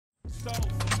Get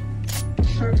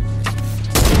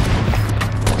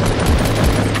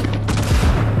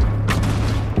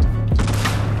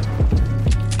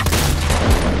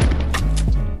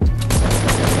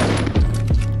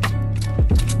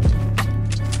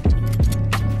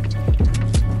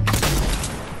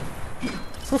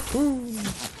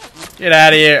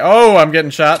out of here. Oh, I'm getting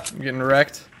shot. I'm getting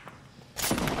wrecked.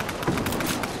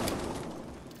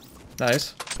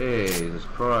 Nice. Jesus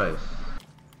Christ.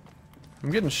 I'm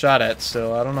getting shot at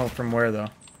still. I don't know from where though.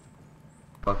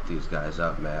 Fuck these guys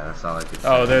up, man. That's all I can say.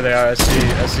 Oh, there they are. I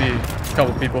see a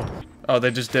couple people. Oh, they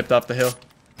just dipped off the hill.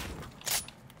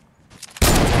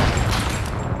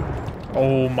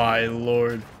 Oh my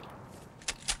lord.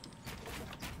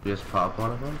 Just pop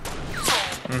one of them?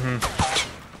 Mm-hmm.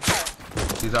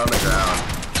 He's on the ground.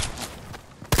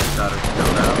 Got him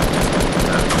killed out.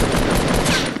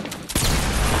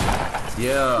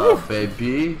 Yeah, woo,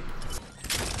 baby.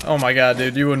 Oh my god,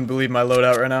 dude. You wouldn't believe my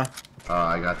loadout right now. Oh,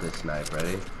 I got this snipe.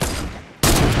 Ready?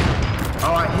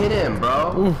 Oh, I hit him,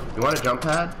 bro. Ooh. You want a jump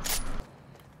pad?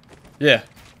 Yeah.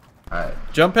 Alright.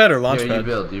 Jump pad or launch Here,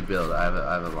 pad? you build. I have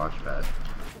a launch pad.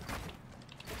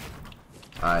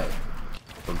 Alright.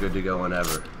 We're good to go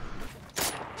whenever.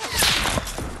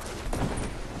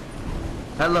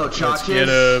 Hello, chachas. Let's get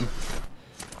him.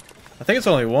 I think it's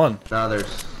only one. No,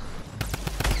 there's...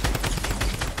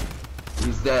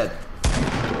 He's dead.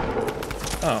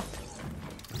 Oh.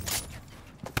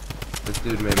 This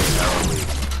dude made me hella weak.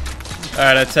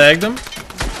 Alright, I tagged him.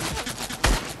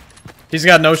 He's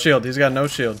got no shield. He's got no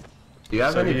shield. Do you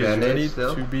have any band-aids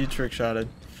still? To be trick-shotted.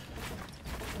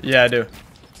 Yeah, I do.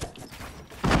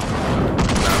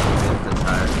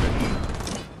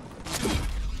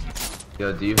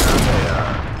 Yo, do you have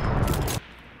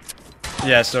a,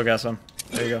 Yeah, I still got some.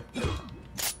 There you go.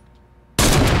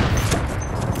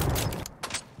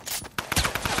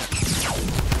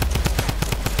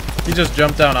 He just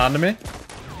jumped down onto me.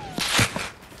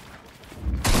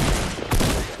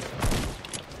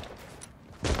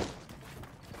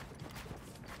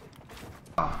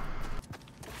 I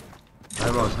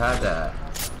almost had that.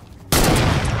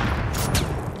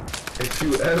 If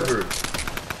you ever...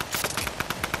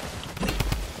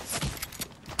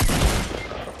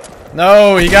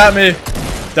 No, he got me.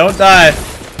 Don't die.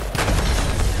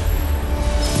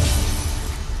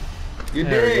 You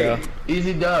did.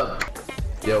 Easy dub.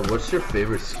 Yo, what's your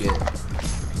favorite skin?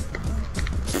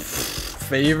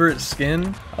 Favorite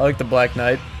skin? I like the Black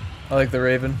Knight. I like the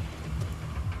Raven.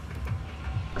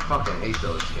 I fucking hate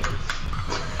those skins.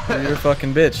 You're a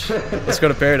fucking bitch. Let's go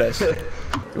to Paradise. You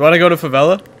want to go to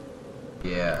Favela?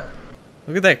 Yeah.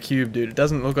 Look at that cube, dude. It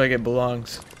doesn't look like it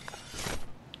belongs.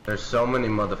 There's so many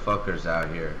motherfuckers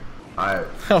out here.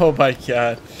 Oh my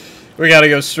god. We gotta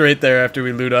go straight there after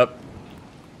we loot up.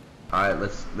 Alright,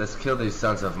 let's kill these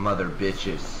sons of mother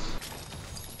bitches.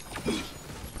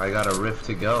 I got a rift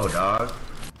to go, dog.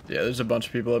 Yeah, there's a bunch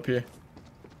of people up here.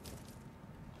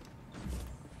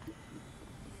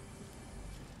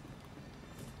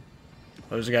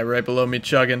 Oh, there's a guy right below me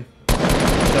chugging.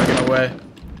 Chugging away.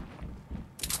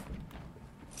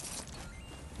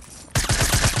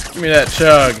 Give me that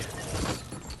chug.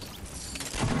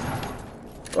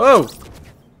 Whoa!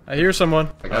 I hear someone.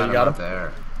 I got you got him?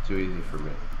 there. Too easy for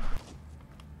me.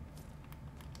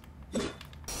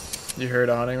 You heard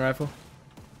a hunting rifle?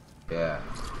 Yeah.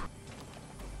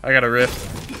 I got a rift.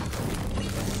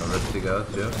 A rift to go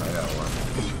too? I got one.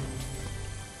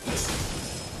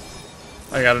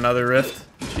 I got another rift.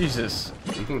 Jesus.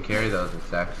 You can carry those in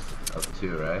stacks of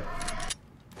 2, right?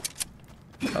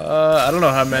 I don't know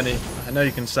how many. I know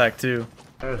you can stack 2.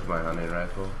 There's my hunting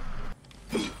rifle.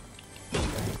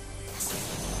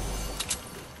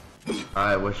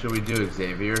 Alright, what should we do,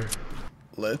 Xavier?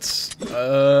 Let's,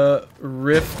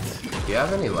 rift. Do you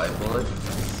have any light bullets?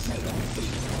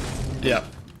 Yeah.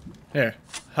 Here.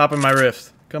 Hop in my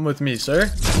rift. Come with me,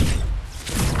 sir.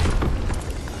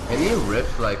 Can you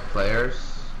rift like players?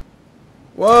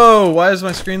 Whoa! Why does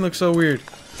my screen look so weird?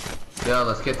 Yeah,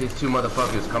 let's get these 2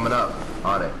 motherfuckers coming up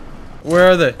on it.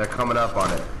 Where are they? They're coming up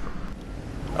on it.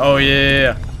 Oh,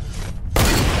 yeah.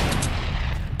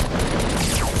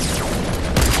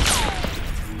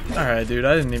 Alright, dude.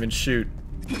 I didn't even shoot.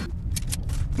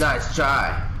 Nice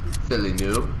try, silly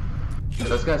noob.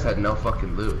 Those guys had no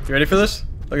fucking loot. You ready for this?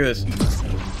 Look at this.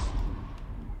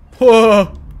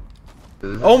 Whoa!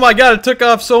 Oh my god, it took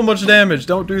off so much damage.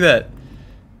 Don't do that.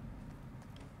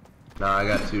 Nah, I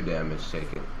got 2 damage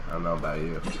taken. I don't know about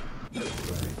you.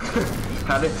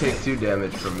 How did it take 2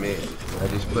 damage from me? I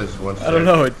just placed 1 shot. I don't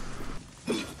know. It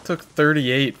took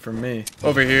 38 from me.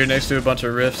 Over here next to a bunch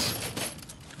of rifts.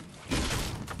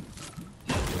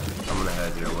 I'm gonna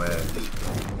head your way.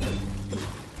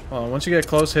 Hold on, once you get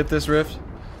close, hit this rift.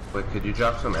 Wait, could you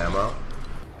drop some ammo?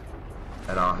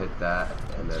 And I'll hit that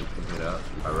and then pick it up.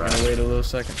 Alright. Wait a little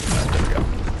second. Right, there we go.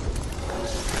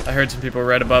 I heard some people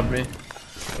right above me.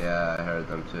 Yeah, I heard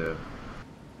them too.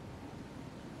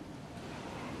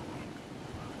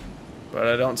 But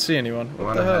I don't see anyone. You What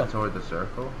wanna the hell? head toward the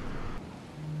circle?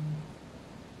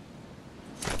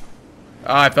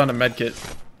 Ah, I found a med kit.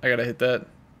 I gotta hit that.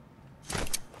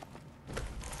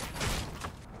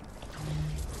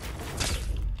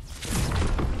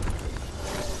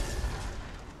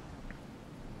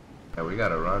 Yeah, we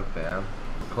gotta run, fam.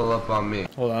 Pull up on me.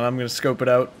 Hold on, I'm gonna scope it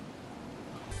out.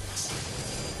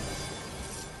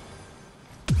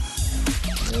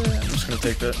 Yeah, I'm just gonna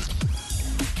take that.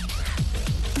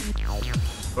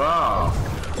 Bro!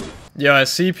 Yo, I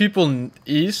see people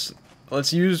east.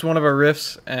 Let's use one of our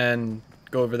rifts and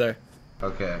go over there.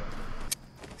 Okay.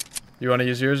 You wanna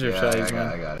use yours or Yeah, should I use I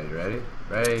mine? got it. You ready?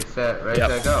 Ready, set, ready, Yep.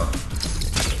 set, go.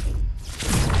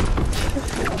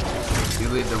 You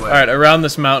lead the way. Alright, around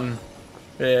this mountain.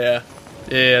 Yeah.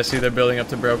 Yeah, see they're building up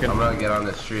to broken. I'm gonna get on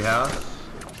this tree house.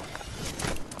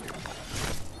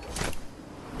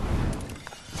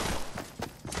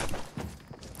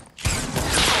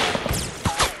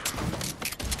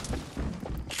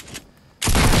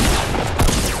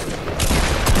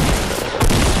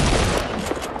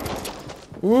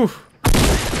 Ooh.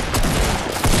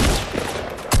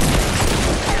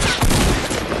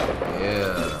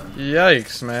 Yeah.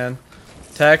 Yikes, man.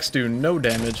 Attacks do no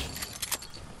damage.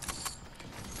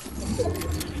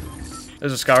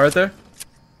 There's a scar right there.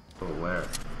 Oh, where?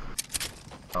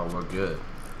 Oh, we're good.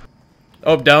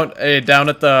 Oh, down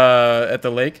at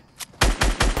the lake.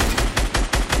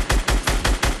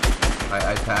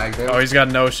 I tagged him. Oh, he's got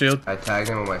no shield. I tagged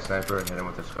him with my sniper and hit him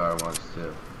with the scar once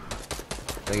too.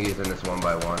 I think he's in this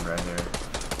 1x1 right here.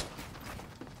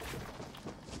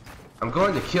 I'm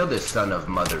going to kill this son of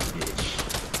mother bitch.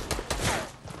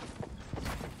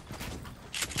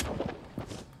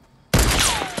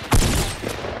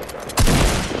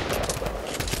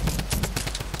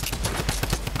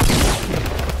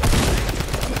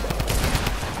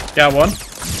 Got one.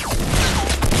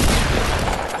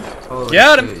 Holy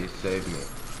Got shit, him. you saved me.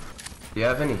 Do you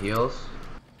have any heals?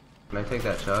 Can I take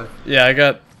that chug? Yeah, I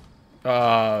got.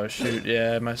 Oh shoot!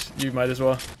 Yeah, you might as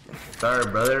well. Sorry,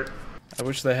 brother. I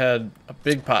wish they had a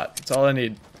big pot. That's all I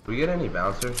need. Did we get any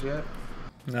bouncers yet?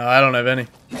 No, I don't have any.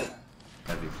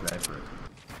 Heavy sniper.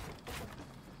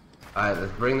 Alright,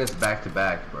 let's bring this back to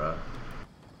back, bro.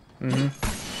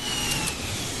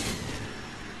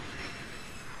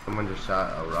 Someone just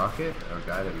shot a rocket or a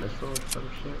guided missile or some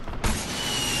shit.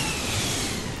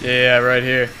 Yeah, right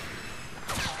here.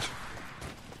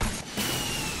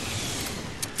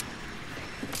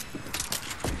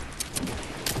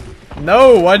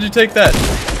 No, why'd you take that?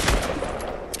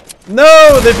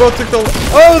 No, they both took the.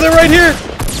 Oh, they're right here.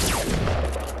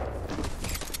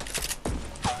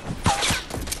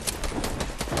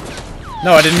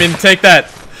 No, I didn't mean to take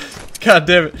that. God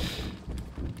damn it.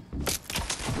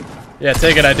 Yeah,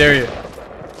 take it, I dare you.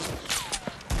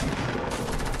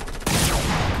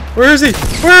 Where is he?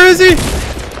 Where is he?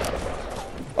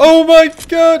 Oh my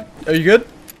god. Are you good?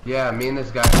 Yeah, me and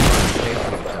this guy are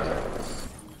chasing each other.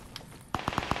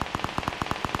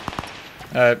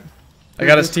 Alright. I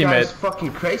got his This guy's teammate.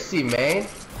 fucking crazy, man.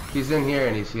 He's in here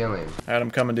and he's healing. Alright,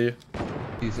 I'm coming to you.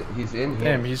 He's in here.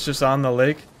 Damn, he's just on the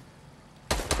lake.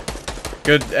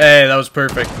 Good. Hey, that was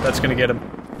perfect. That's gonna get him.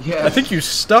 Yes. I think you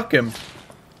stuck him.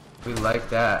 We like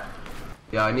that.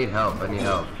 Yeah, I need help. I need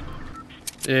help.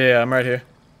 Yeah, I'm right here.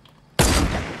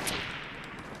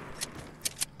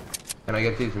 Can I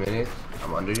get these minis?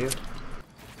 I'm under you.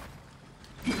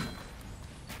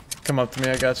 Come up to me,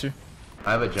 I got you.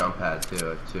 I have a jump pad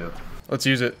too. Let's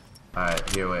use it. Alright,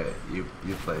 here, wait. You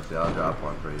place it. I'll drop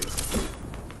one for you.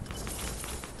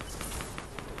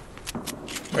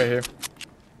 Right here.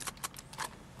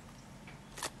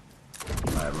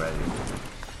 I'm ready.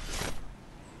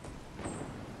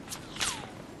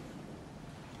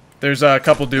 There's a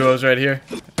couple duos right here.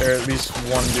 Or at least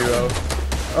one duo.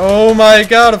 Oh my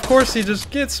god, of course he just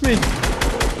gets me.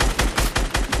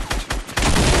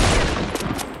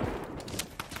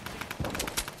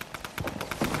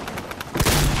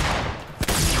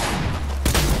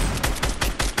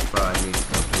 Bro, I need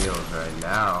some heals right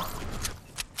now.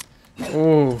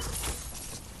 Ooh.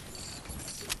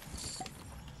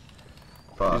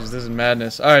 Fuck. Jesus, this is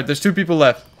madness. Alright, there's two people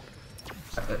left.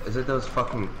 Is it those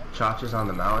fucking chachas on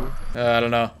the mountain? I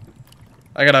don't know.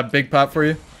 I got a big pot for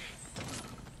you.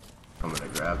 I'm gonna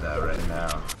grab that right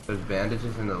now. There's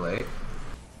bandages in the lake.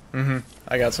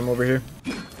 I got some over here.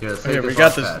 Here, let's Here, take we this got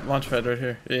launch this pad. launch pad right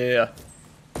here. Yeah.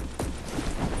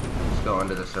 go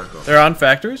under the circle. They're on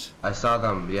factories? I saw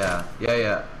them, yeah.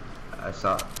 Yeah. I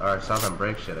saw them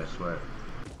break shit, I swear.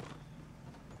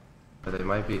 But they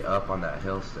might be up on that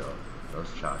hill still, those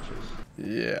chotches.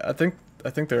 Yeah, I think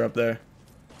they're up there.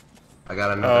 I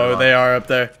got another they are up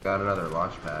there. Got another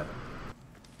launch pad.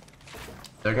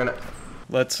 They're gonna...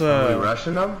 Let's, Are we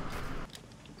rushing them?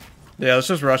 Yeah, let's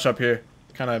just rush up here.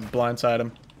 Kind of blindside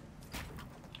them.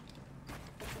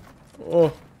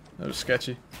 Oh, that was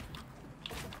sketchy.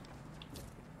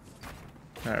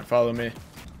 Alright, follow me.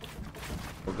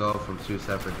 We'll go from 2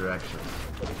 separate directions.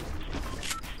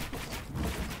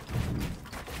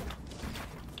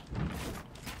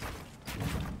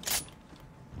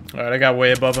 Alright, I got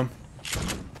way above them.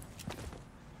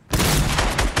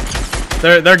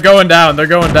 They're going down. They're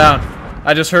going down.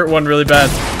 I just hurt one really bad.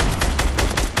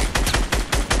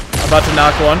 I'm about to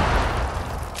knock one.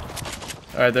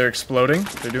 Alright, they're exploding.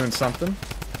 They're doing something.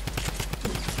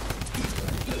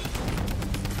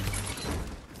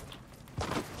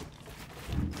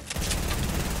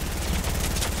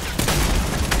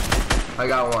 I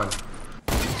got one.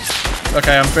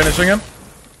 Okay, I'm finishing him.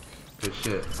 Good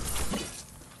shit.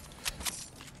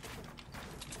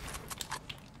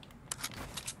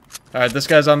 Alright, this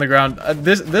guy's on the ground.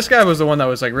 This guy was the one that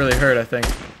was like really hurt, I think.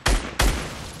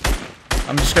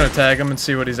 I'm just gonna tag him and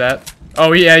see what he's at.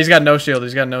 Oh yeah, he's got no shield.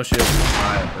 He's got no shield.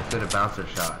 Alright, let's hit a bouncer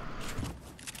shot.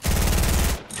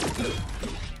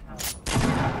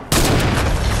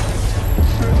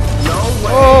 No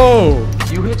way! Oh!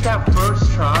 You hit that first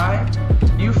try?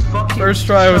 You fucking First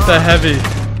try with the heavy.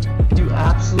 You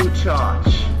absolute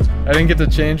chotch. I didn't get to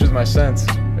change with my sense.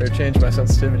 Or change my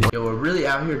sensitivity. Yo, we're really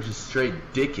out here just straight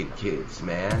dicking kids,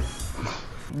 man.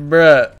 Bruh.